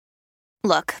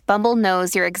Look, Bumble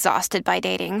knows you're exhausted by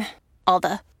dating. All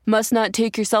the must not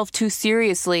take yourself too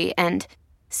seriously and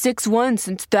 6'1"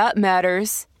 since that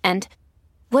matters. And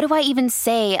what do I even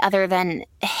say other than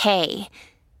hey?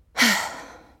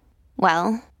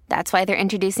 Well, that's why they're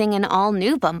introducing an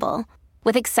all-new Bumble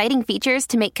with exciting features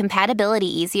to make compatibility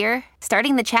easier,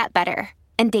 starting the chat better,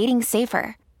 and dating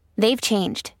safer. They've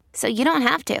changed, so you don't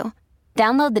have to.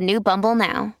 Download the new Bumble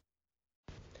now.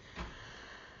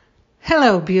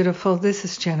 Hello, beautiful. This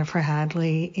is Jennifer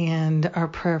Hadley, and our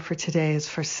prayer for today is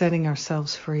for setting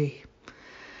ourselves free.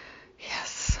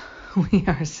 Yes, we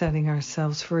are setting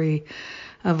ourselves free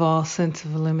of all sense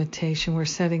of limitation. We're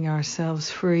setting ourselves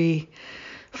free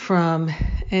from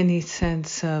any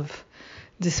sense of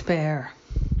despair.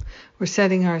 We're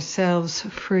setting ourselves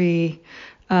free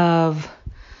of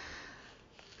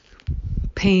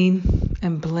pain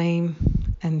and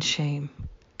blame and shame.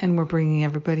 And we're bringing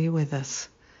everybody with us,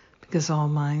 because all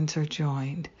minds are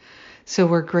joined. So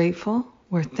we're grateful,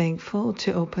 we're thankful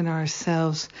to open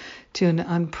ourselves to an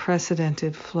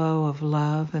unprecedented flow of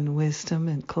love and wisdom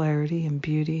and clarity and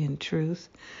beauty and truth.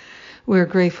 We're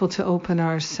grateful to open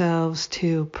ourselves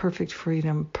to perfect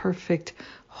freedom, perfect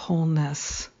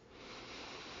wholeness.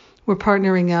 We're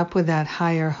partnering up with that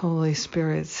higher Holy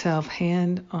Spirit self,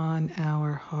 hand on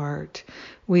our heart.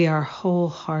 We are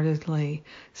wholeheartedly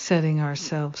setting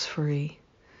ourselves free.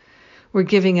 We're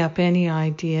giving up any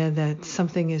idea that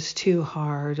something is too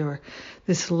hard, or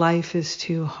this life is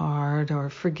too hard, or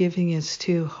forgiving is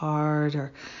too hard,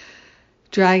 or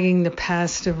dragging the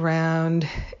past around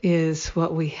is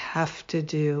what we have to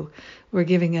do. We're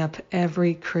giving up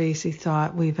every crazy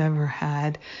thought we've ever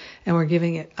had, and we're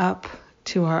giving it up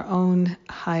to our own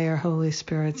higher Holy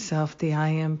Spirit self, the I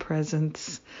Am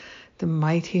Presence, the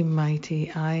mighty,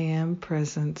 mighty I Am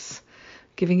Presence,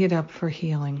 giving it up for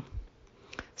healing.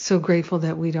 So grateful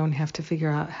that we don't have to figure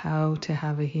out how to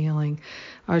have a healing.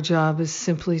 Our job is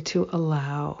simply to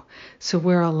allow. So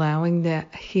we're allowing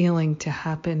that healing to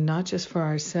happen, not just for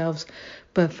ourselves,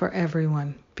 but for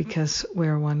everyone, because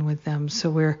we're one with them. So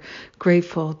we're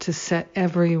grateful to set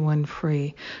everyone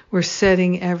free. We're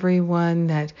setting everyone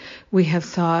that we have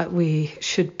thought we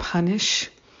should punish,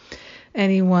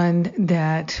 anyone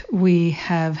that we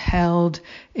have held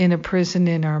in a prison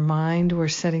in our mind, we're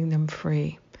setting them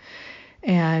free.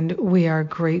 And we are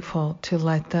grateful to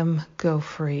let them go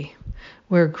free.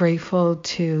 We're grateful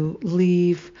to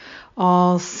leave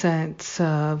all sense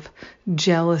of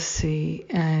jealousy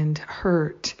and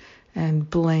hurt and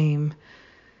blame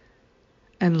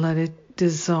and let it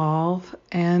dissolve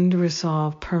and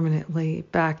resolve permanently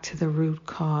back to the root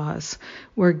cause.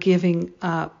 We're giving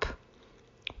up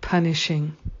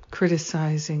punishing,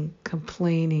 criticizing,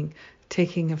 complaining,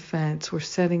 taking offense. We're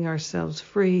setting ourselves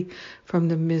free from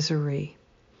the misery.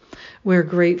 We're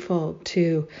grateful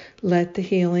to let the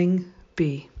healing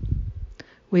be.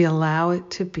 We allow it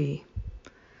to be.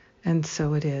 And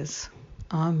so it is.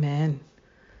 Amen.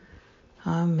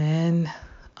 Amen.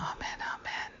 Amen.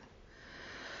 Amen.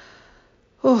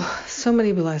 Oh, so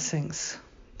many blessings.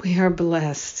 We are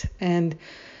blessed. And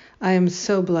I am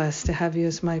so blessed to have you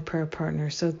as my prayer partner.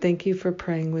 So thank you for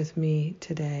praying with me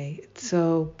today. It's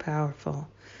so powerful.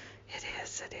 It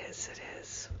is, it is, it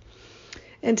is.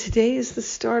 And today is the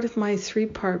start of my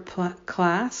 3-part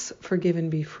class, Forgive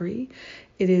and Be Free.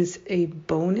 It is a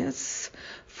bonus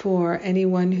for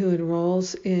anyone who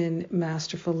enrolls in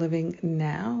Masterful Living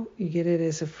now. You get it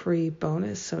as a free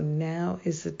bonus. So now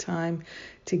is the time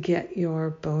to get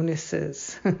your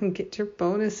bonuses. Get your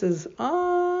bonuses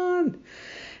on.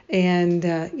 And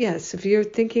yes, if you're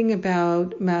thinking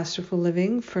about Masterful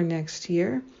Living for next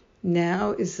year,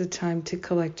 now is the time to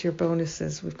collect your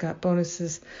bonuses. We've got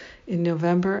bonuses in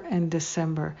November and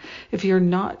December. If you're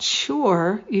not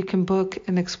sure, you can book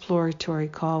an exploratory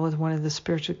call with one of the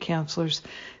spiritual counselors.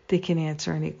 They can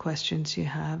answer any questions you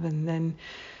have, and then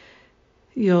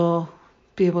you'll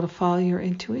be able to follow your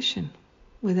intuition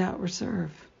without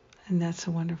reserve. And that's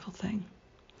a wonderful thing.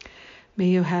 May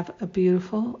you have a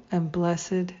beautiful and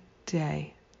blessed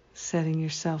day, setting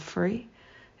yourself free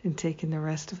and taking the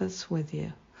rest of us with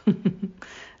you.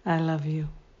 I love you.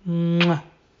 Mwah.